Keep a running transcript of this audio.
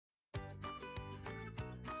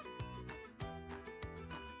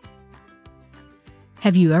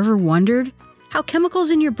Have you ever wondered how chemicals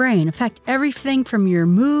in your brain affect everything from your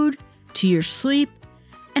mood to your sleep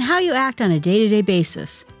and how you act on a day-to-day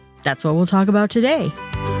basis? That's what we'll talk about today.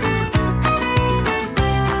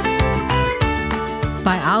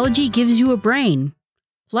 Biology gives you a brain.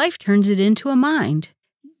 Life turns it into a mind.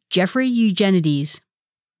 Jeffrey Eugenides.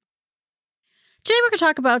 Today we're going to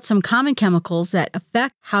talk about some common chemicals that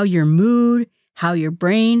affect how your mood, how your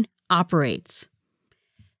brain operates.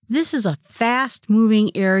 This is a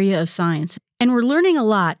fast-moving area of science, and we're learning a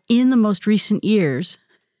lot in the most recent years.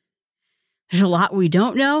 There's a lot we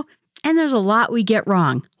don't know, and there's a lot we get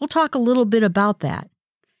wrong. We'll talk a little bit about that.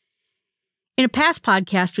 In a past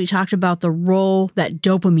podcast, we talked about the role that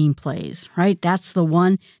dopamine plays, right? That's the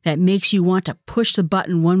one that makes you want to push the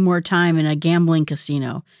button one more time in a gambling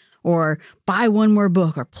casino, or buy one more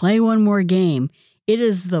book, or play one more game. It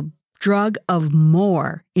is the drug of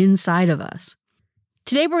more inside of us.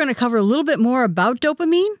 Today, we're going to cover a little bit more about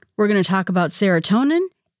dopamine. We're going to talk about serotonin,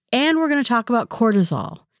 and we're going to talk about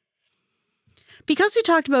cortisol. Because we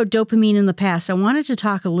talked about dopamine in the past, I wanted to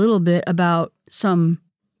talk a little bit about some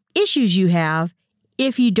issues you have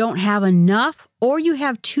if you don't have enough or you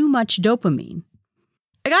have too much dopamine.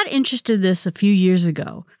 I got interested in this a few years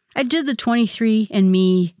ago. I did the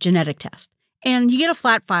 23andMe genetic test, and you get a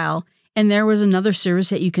flat file, and there was another service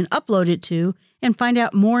that you can upload it to and find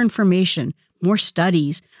out more information, more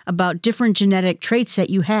studies about different genetic traits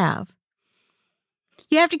that you have.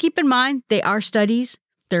 You have to keep in mind, they are studies.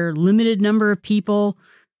 They're a limited number of people.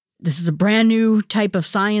 This is a brand new type of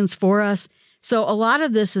science for us. So a lot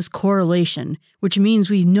of this is correlation, which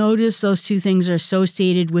means we notice those two things are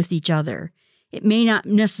associated with each other. It may not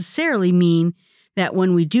necessarily mean that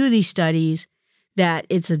when we do these studies that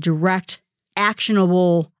it's a direct,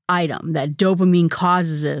 actionable item, that dopamine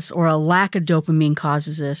causes this or a lack of dopamine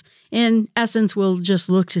causes this. In essence, we'll just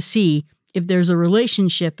look to see if there's a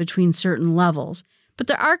relationship between certain levels. But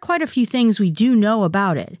there are quite a few things we do know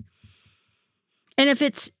about it. And if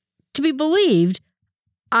it's to be believed,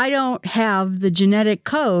 I don't have the genetic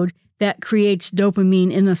code that creates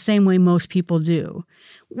dopamine in the same way most people do,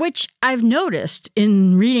 which I've noticed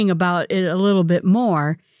in reading about it a little bit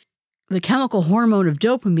more. The chemical hormone of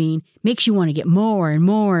dopamine makes you want to get more and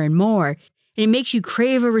more and more. And it makes you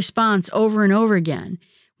crave a response over and over again.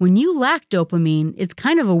 When you lack dopamine, it's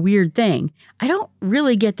kind of a weird thing. I don't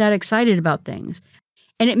really get that excited about things.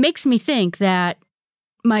 And it makes me think that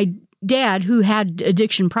my dad, who had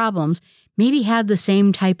addiction problems, maybe had the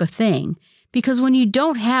same type of thing. Because when you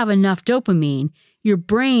don't have enough dopamine, your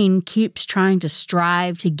brain keeps trying to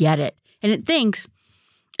strive to get it. And it thinks,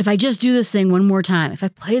 if I just do this thing one more time, if I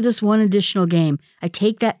play this one additional game, I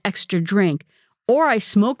take that extra drink, or I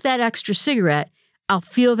smoke that extra cigarette, I'll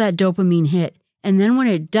feel that dopamine hit. And then when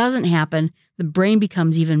it doesn't happen, the brain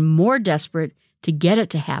becomes even more desperate to get it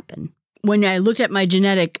to happen. When I looked at my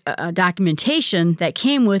genetic documentation that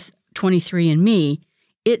came with 23andMe,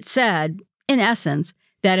 it said, in essence,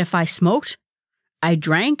 that if I smoked, I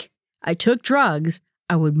drank, I took drugs,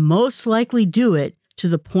 I would most likely do it to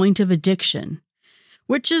the point of addiction.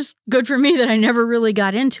 Which is good for me that I never really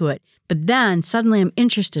got into it. But then suddenly I'm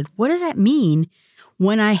interested. What does that mean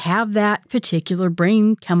when I have that particular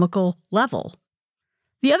brain chemical level?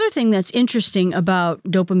 The other thing that's interesting about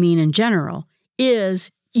dopamine in general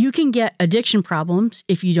is you can get addiction problems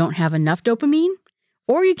if you don't have enough dopamine,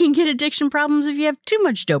 or you can get addiction problems if you have too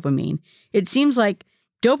much dopamine. It seems like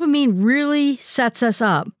dopamine really sets us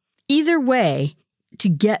up either way to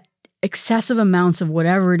get excessive amounts of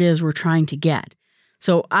whatever it is we're trying to get.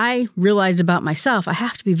 So I realized about myself, I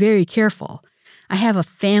have to be very careful. I have a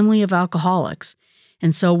family of alcoholics.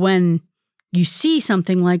 And so when you see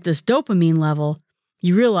something like this dopamine level,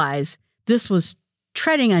 you realize this was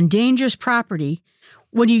treading on dangerous property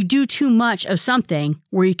when you do too much of something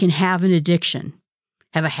where you can have an addiction.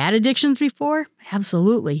 Have I had addictions before?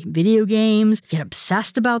 Absolutely. Video games, get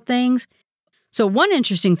obsessed about things. So one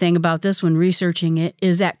interesting thing about this when researching it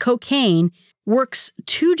is that cocaine works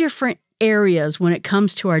two different areas when it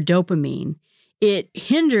comes to our dopamine. It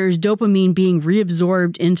hinders dopamine being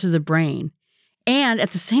reabsorbed into the brain and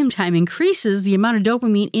at the same time increases the amount of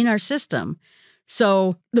dopamine in our system.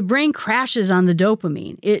 So the brain crashes on the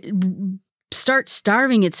dopamine. It starts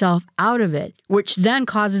starving itself out of it, which then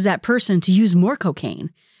causes that person to use more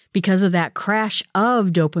cocaine because of that crash of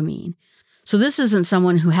dopamine. So this isn't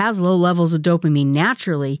someone who has low levels of dopamine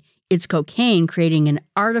naturally. It's cocaine creating an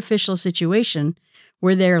artificial situation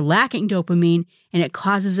where they're lacking dopamine, and it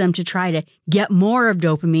causes them to try to get more of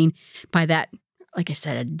dopamine by that, like I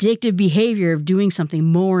said, addictive behavior of doing something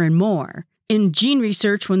more and more. In gene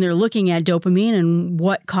research, when they're looking at dopamine and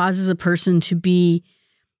what causes a person to be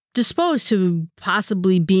disposed to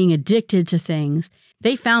possibly being addicted to things,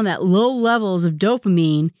 they found that low levels of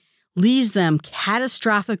dopamine leaves them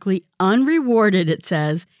catastrophically unrewarded, it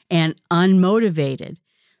says, and unmotivated.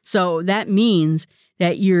 So that means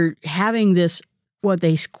that you're having this, what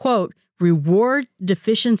they quote, reward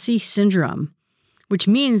deficiency syndrome, which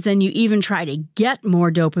means then you even try to get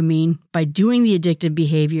more dopamine by doing the addictive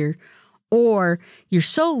behavior, or you're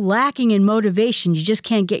so lacking in motivation, you just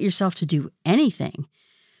can't get yourself to do anything.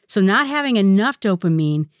 So not having enough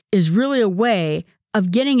dopamine is really a way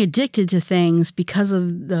of getting addicted to things because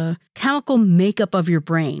of the chemical makeup of your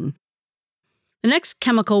brain. The next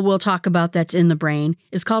chemical we'll talk about that's in the brain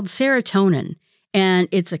is called serotonin, and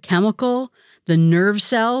it's a chemical. The nerve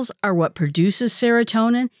cells are what produces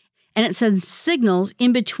serotonin, and it sends signals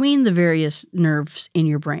in between the various nerves in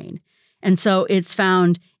your brain. And so it's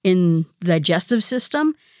found in the digestive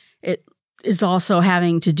system. It is also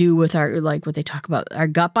having to do with our, like what they talk about, our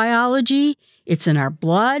gut biology. It's in our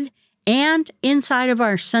blood and inside of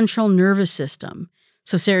our central nervous system.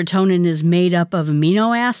 So serotonin is made up of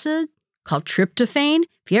amino acid called tryptophan.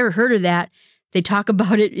 If you ever heard of that, they talk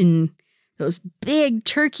about it in those big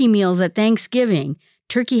turkey meals at Thanksgiving.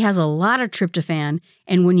 Turkey has a lot of tryptophan,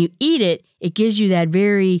 and when you eat it, it gives you that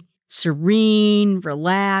very serene,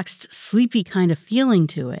 relaxed, sleepy kind of feeling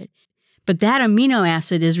to it. But that amino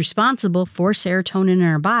acid is responsible for serotonin in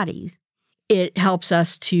our bodies. It helps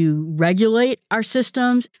us to regulate our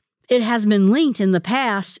systems. It has been linked in the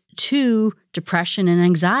past to depression and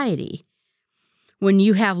anxiety. When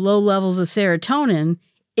you have low levels of serotonin,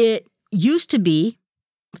 it used to be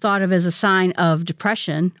thought of as a sign of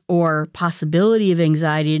depression or possibility of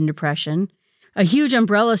anxiety and depression. A huge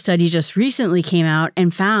umbrella study just recently came out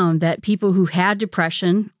and found that people who had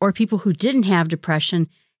depression or people who didn't have depression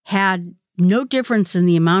had no difference in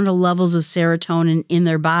the amount of levels of serotonin in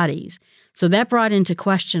their bodies. So that brought into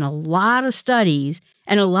question a lot of studies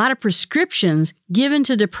and a lot of prescriptions given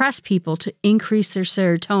to depressed people to increase their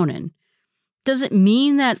serotonin. Does it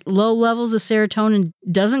mean that low levels of serotonin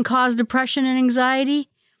doesn't cause depression and anxiety?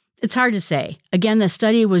 It's hard to say. Again, the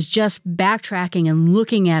study was just backtracking and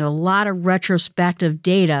looking at a lot of retrospective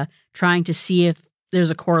data, trying to see if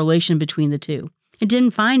there's a correlation between the two. It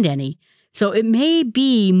didn't find any. So it may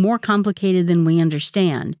be more complicated than we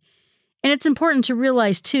understand. And it's important to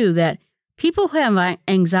realize, too, that people who have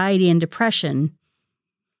anxiety and depression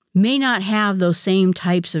may not have those same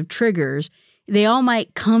types of triggers. They all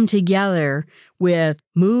might come together with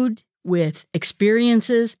mood, with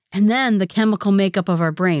experiences, and then the chemical makeup of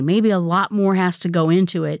our brain. Maybe a lot more has to go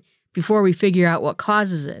into it before we figure out what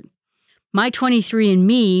causes it. My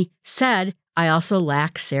 23andMe said I also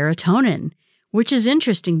lack serotonin, which is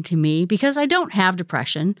interesting to me because I don't have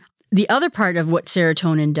depression. The other part of what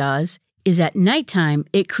serotonin does is at nighttime,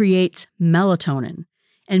 it creates melatonin.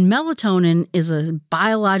 And melatonin is a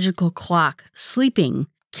biological clock sleeping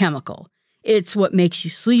chemical. It's what makes you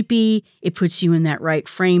sleepy. It puts you in that right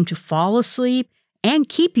frame to fall asleep and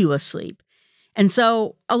keep you asleep. And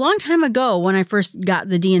so a long time ago, when I first got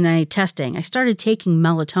the DNA testing, I started taking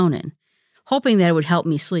melatonin, hoping that it would help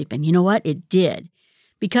me sleep. And you know what? It did.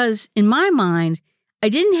 Because in my mind, I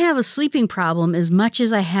didn't have a sleeping problem as much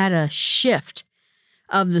as I had a shift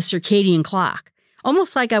of the circadian clock.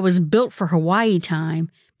 Almost like I was built for Hawaii time,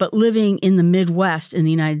 but living in the Midwest in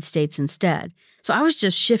the United States instead. So I was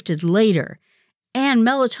just shifted later. And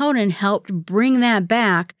melatonin helped bring that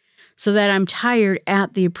back so that I'm tired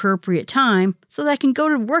at the appropriate time so that I can go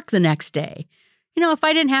to work the next day. You know, if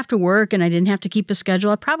I didn't have to work and I didn't have to keep a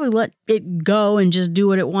schedule, I'd probably let it go and just do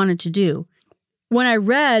what it wanted to do. When I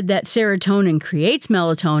read that serotonin creates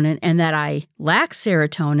melatonin and that I lack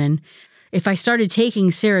serotonin, if I started taking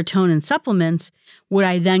serotonin supplements, would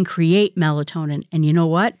I then create melatonin? And you know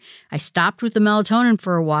what? I stopped with the melatonin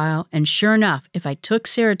for a while, and sure enough, if I took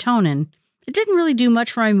serotonin, it didn't really do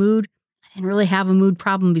much for my mood. I didn't really have a mood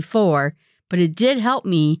problem before, but it did help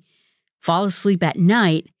me fall asleep at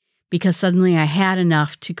night because suddenly I had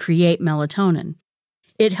enough to create melatonin.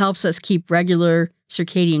 It helps us keep regular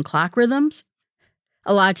circadian clock rhythms.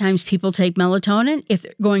 A lot of times people take melatonin if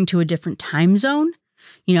they're going to a different time zone.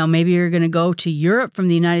 You know, maybe you're going to go to Europe from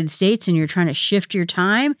the United States and you're trying to shift your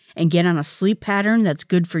time and get on a sleep pattern that's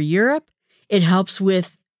good for Europe. It helps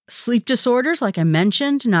with sleep disorders, like I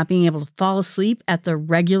mentioned, not being able to fall asleep at the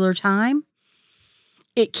regular time.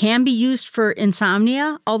 It can be used for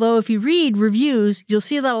insomnia, although if you read reviews, you'll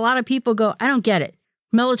see that a lot of people go, I don't get it.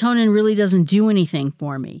 Melatonin really doesn't do anything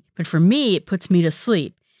for me. But for me, it puts me to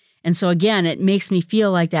sleep. And so again, it makes me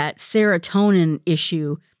feel like that serotonin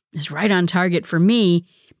issue is right on target for me.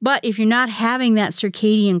 But if you're not having that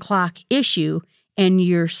circadian clock issue and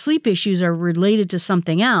your sleep issues are related to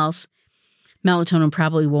something else, melatonin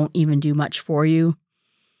probably won't even do much for you.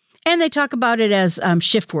 And they talk about it as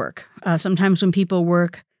shift work. Sometimes when people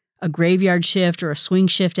work a graveyard shift or a swing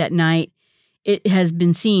shift at night, it has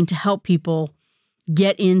been seen to help people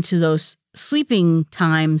get into those sleeping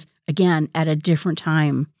times, again, at a different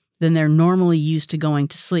time than they're normally used to going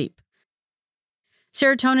to sleep.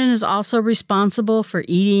 Serotonin is also responsible for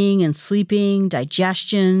eating and sleeping,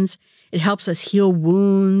 digestions. It helps us heal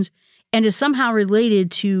wounds and is somehow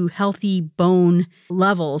related to healthy bone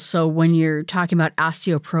levels. So when you're talking about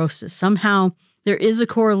osteoporosis, somehow there is a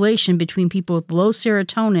correlation between people with low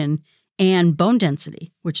serotonin and bone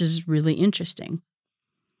density, which is really interesting.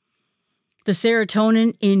 The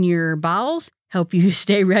serotonin in your bowels help you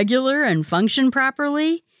stay regular and function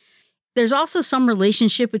properly. There's also some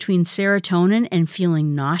relationship between serotonin and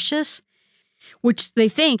feeling nauseous, which they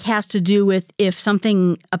think has to do with if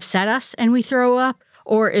something upset us and we throw up,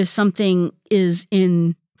 or if something is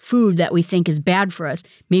in food that we think is bad for us,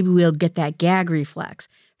 maybe we'll get that gag reflex.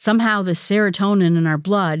 Somehow the serotonin in our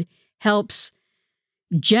blood helps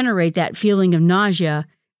generate that feeling of nausea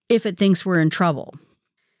if it thinks we're in trouble.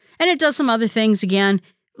 And it does some other things, again,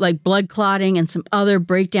 like blood clotting and some other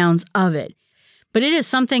breakdowns of it. But it is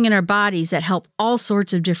something in our bodies that help all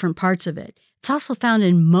sorts of different parts of it. It's also found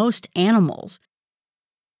in most animals.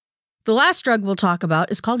 The last drug we'll talk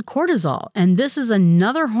about is called cortisol, and this is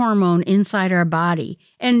another hormone inside our body.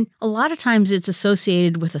 And a lot of times it's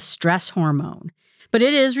associated with a stress hormone. But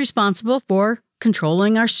it is responsible for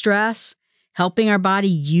controlling our stress, helping our body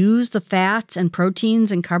use the fats and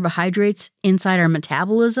proteins and carbohydrates inside our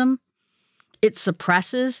metabolism. It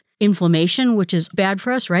suppresses inflammation, which is bad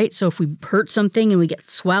for us, right? So if we hurt something and we get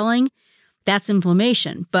swelling, that's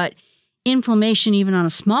inflammation. But inflammation, even on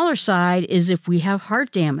a smaller side, is if we have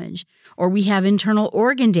heart damage or we have internal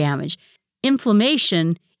organ damage.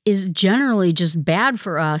 Inflammation is generally just bad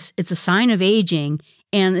for us. It's a sign of aging.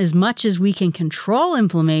 And as much as we can control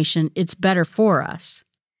inflammation, it's better for us.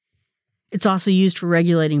 It's also used for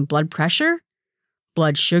regulating blood pressure,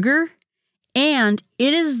 blood sugar, and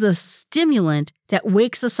it is the stimulant that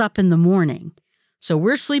wakes us up in the morning. So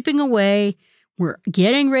we're sleeping away, we're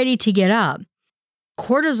getting ready to get up.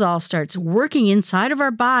 Cortisol starts working inside of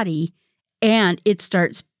our body, and it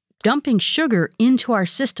starts dumping sugar into our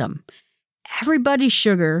system. Everybody's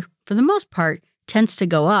sugar, for the most part, tends to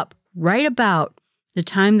go up right about the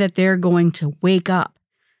time that they're going to wake up,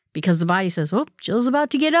 because the body says, oh, Jill's about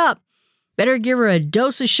to get up. Better give her a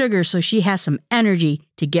dose of sugar so she has some energy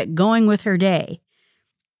to get going with her day.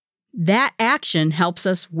 That action helps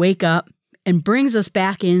us wake up and brings us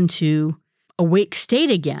back into awake state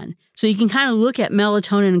again. So you can kind of look at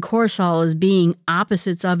melatonin and cortisol as being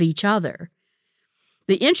opposites of each other.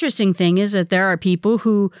 The interesting thing is that there are people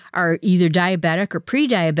who are either diabetic or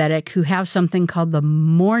pre-diabetic who have something called the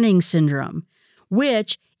morning syndrome,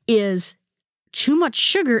 which is too much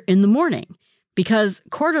sugar in the morning because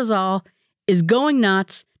cortisol is going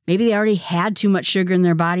nuts. Maybe they already had too much sugar in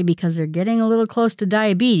their body because they're getting a little close to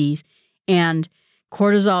diabetes, and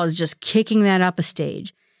cortisol is just kicking that up a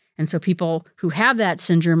stage. And so people who have that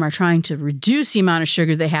syndrome are trying to reduce the amount of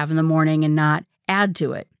sugar they have in the morning and not add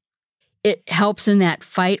to it. It helps in that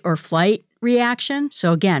fight or flight reaction.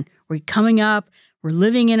 So again, we're coming up, we're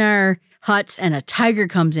living in our huts, and a tiger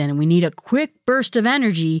comes in, and we need a quick burst of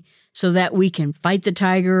energy so that we can fight the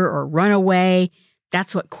tiger or run away.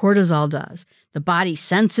 That's what cortisol does. The body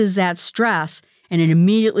senses that stress, and it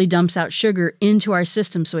immediately dumps out sugar into our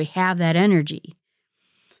system so we have that energy.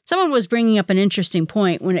 Someone was bringing up an interesting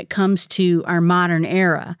point when it comes to our modern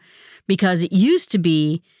era, because it used to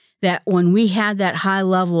be that when we had that high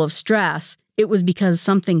level of stress, it was because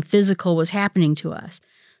something physical was happening to us.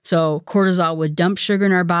 So cortisol would dump sugar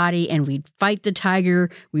in our body and we'd fight the tiger,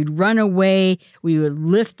 we'd run away, we would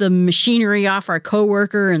lift the machinery off our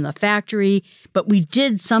coworker in the factory, but we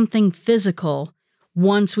did something physical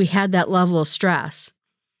once we had that level of stress.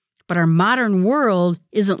 But our modern world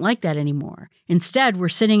isn't like that anymore. Instead, we're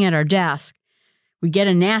sitting at our desk, we get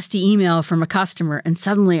a nasty email from a customer, and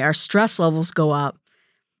suddenly our stress levels go up.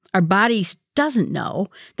 Our body doesn't know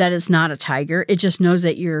that it's not a tiger, it just knows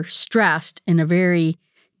that you're stressed in a very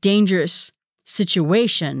dangerous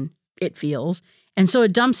situation, it feels. And so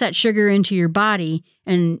it dumps that sugar into your body,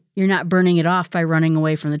 and you're not burning it off by running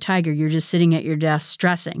away from the tiger. You're just sitting at your desk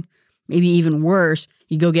stressing. Maybe even worse,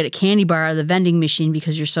 you go get a candy bar out of the vending machine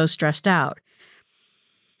because you're so stressed out.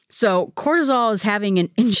 So cortisol is having an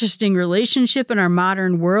interesting relationship in our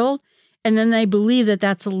modern world. And then they believe that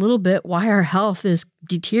that's a little bit why our health is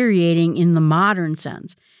deteriorating in the modern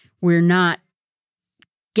sense. We're not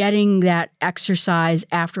getting that exercise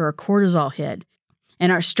after a cortisol hit.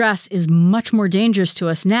 And our stress is much more dangerous to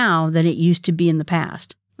us now than it used to be in the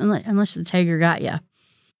past, unless the tiger got you.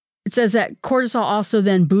 It says that cortisol also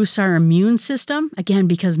then boosts our immune system, again,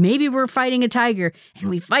 because maybe we're fighting a tiger and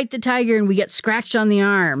we fight the tiger and we get scratched on the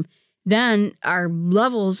arm. Then our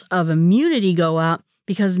levels of immunity go up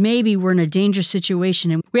because maybe we're in a dangerous situation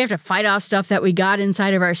and we have to fight off stuff that we got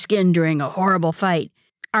inside of our skin during a horrible fight.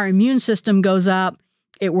 Our immune system goes up.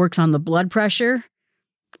 It works on the blood pressure.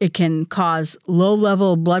 It can cause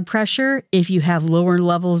low-level blood pressure if you have lower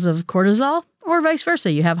levels of cortisol, or vice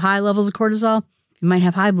versa. You have high levels of cortisol, you might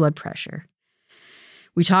have high blood pressure.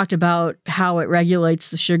 We talked about how it regulates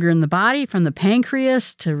the sugar in the body from the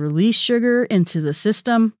pancreas to release sugar into the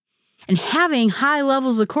system. And having high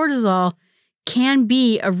levels of cortisol can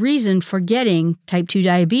be a reason for getting type 2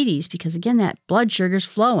 diabetes because, again, that blood sugar is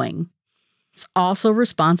flowing. It's also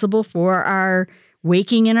responsible for our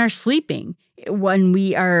waking and our sleeping. When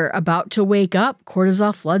we are about to wake up,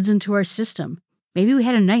 cortisol floods into our system. Maybe we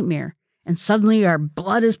had a nightmare and suddenly our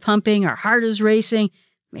blood is pumping, our heart is racing.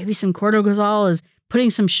 Maybe some cortisol is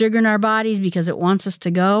putting some sugar in our bodies because it wants us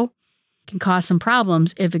to go. It can cause some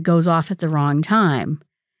problems if it goes off at the wrong time.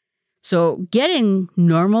 So getting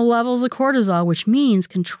normal levels of cortisol, which means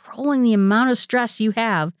controlling the amount of stress you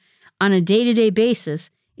have on a day-to-day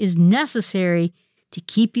basis, is necessary to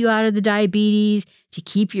keep you out of the diabetes, to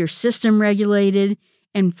keep your system regulated,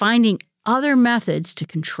 and finding other methods to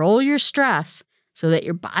control your stress so that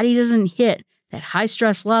your body doesn't hit that high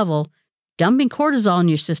stress level. Dumping cortisol in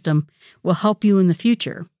your system will help you in the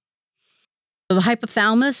future. So the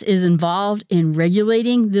hypothalamus is involved in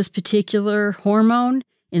regulating this particular hormone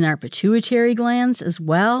in our pituitary glands as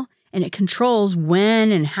well, and it controls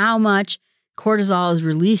when and how much cortisol is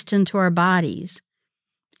released into our bodies.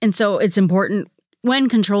 And so it's important when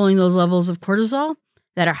controlling those levels of cortisol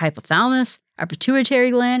that our hypothalamus, our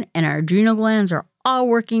pituitary gland, and our adrenal glands are all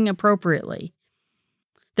working appropriately.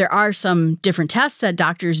 There are some different tests that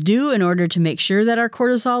doctors do in order to make sure that our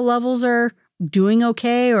cortisol levels are doing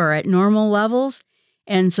okay or at normal levels,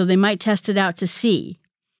 and so they might test it out to see.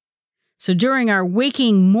 So during our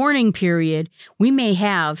waking morning period, we may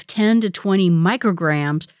have 10 to 20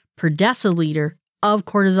 micrograms per deciliter of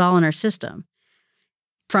cortisol in our system.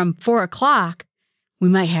 From 4 o'clock, we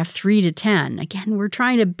might have 3 to 10. Again, we're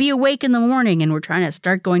trying to be awake in the morning and we're trying to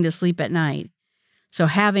start going to sleep at night. So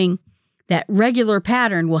having that regular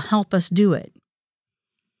pattern will help us do it.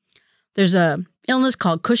 There's an illness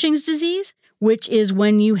called Cushing's disease, which is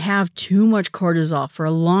when you have too much cortisol for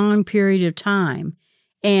a long period of time.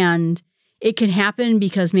 And it can happen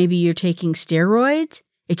because maybe you're taking steroids.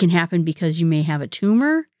 It can happen because you may have a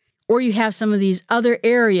tumor, or you have some of these other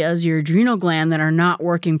areas, your adrenal gland, that are not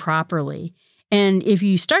working properly. And if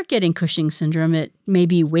you start getting Cushing's syndrome, it may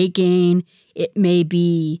be weight gain, it may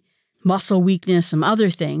be muscle weakness, some other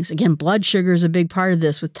things. Again, blood sugar is a big part of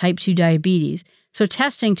this with type 2 diabetes. So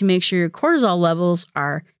testing to make sure your cortisol levels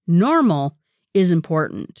are normal is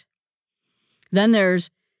important. Then there's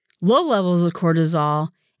low levels of cortisol,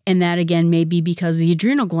 and that again may be because the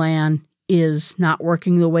adrenal gland is not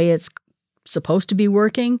working the way it's supposed to be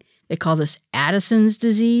working. They call this Addison's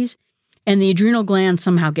disease. And the adrenal glands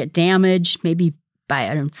somehow get damaged, maybe by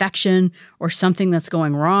an infection or something that's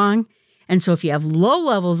going wrong. And so if you have low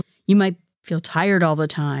levels, you might feel tired all the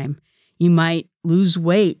time. You might lose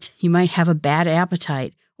weight. You might have a bad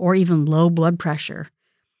appetite or even low blood pressure.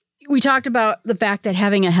 We talked about the fact that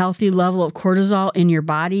having a healthy level of cortisol in your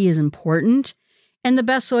body is important. And the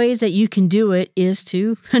best ways that you can do it is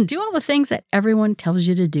to do all the things that everyone tells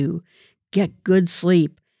you to do. Get good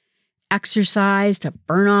sleep, exercise to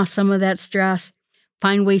burn off some of that stress,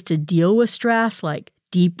 find ways to deal with stress like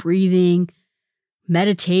deep breathing,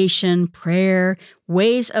 meditation, prayer,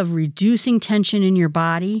 ways of reducing tension in your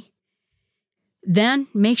body. Then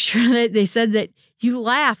make sure that they said that you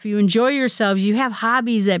laugh, you enjoy yourselves, you have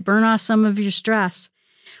hobbies that burn off some of your stress,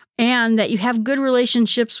 and that you have good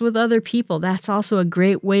relationships with other people. That's also a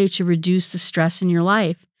great way to reduce the stress in your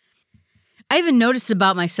life. I even noticed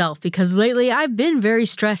about myself because lately I've been very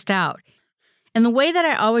stressed out. And the way that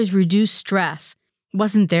I always reduce stress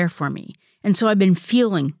wasn't there for me. And so I've been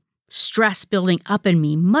feeling stress building up in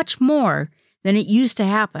me much more than it used to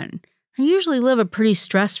happen. I usually live a pretty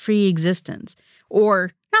stress-free existence,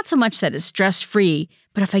 or not so much that it's stress-free,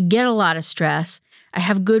 but if I get a lot of stress, I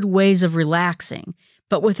have good ways of relaxing.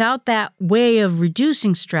 But without that way of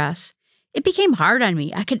reducing stress, it became hard on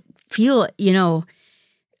me. I could feel it,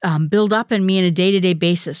 build up in me on a day-to-day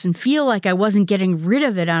basis and feel like I wasn't getting rid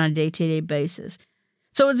of it on a day-to-day basis.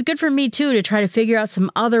 So it's good for me, too, to try to figure out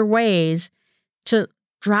some other ways to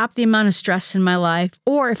drop the amount of stress in my life,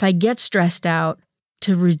 or if I get stressed out,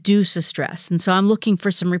 to reduce the stress. And so I'm looking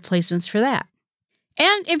for some replacements for that.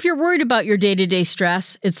 And if you're worried about your day-to-day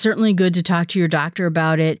stress, it's certainly good to talk to your doctor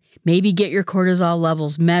about it, maybe get your cortisol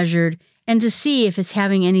levels measured, and to see if it's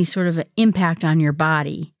having any sort of an impact on your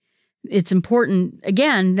body. It's important,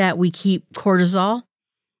 again, that we keep cortisol,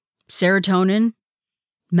 serotonin,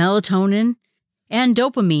 melatonin, and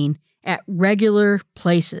dopamine at regular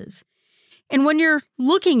places. And when you're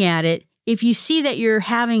looking at it, if you see that you're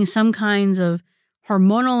having some kinds of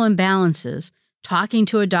hormonal imbalances, talking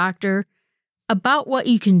to a doctor about what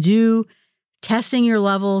you can do, testing your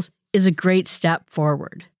levels is a great step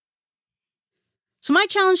forward. So my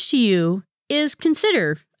challenge to you is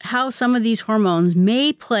consider how some of these hormones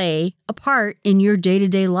may play a part in your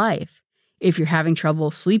day-to-day life. If you're having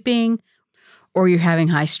trouble sleeping, or you're having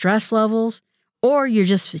high stress levels, or you're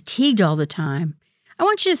just fatigued all the time, I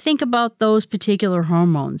want you to think about those particular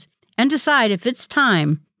hormones and decide if it's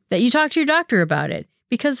time that you talk to your doctor about it,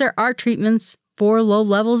 because there are treatments for low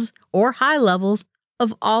levels or high levels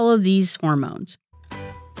of all of these hormones.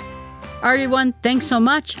 All right, everyone, thanks so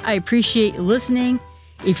much. I appreciate you listening.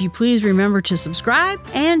 If you please remember to subscribe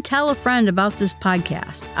and tell a friend about this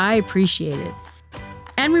podcast. I appreciate it.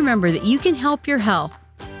 And remember that you can help your health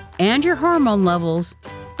and your hormone levels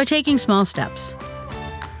by taking small steps.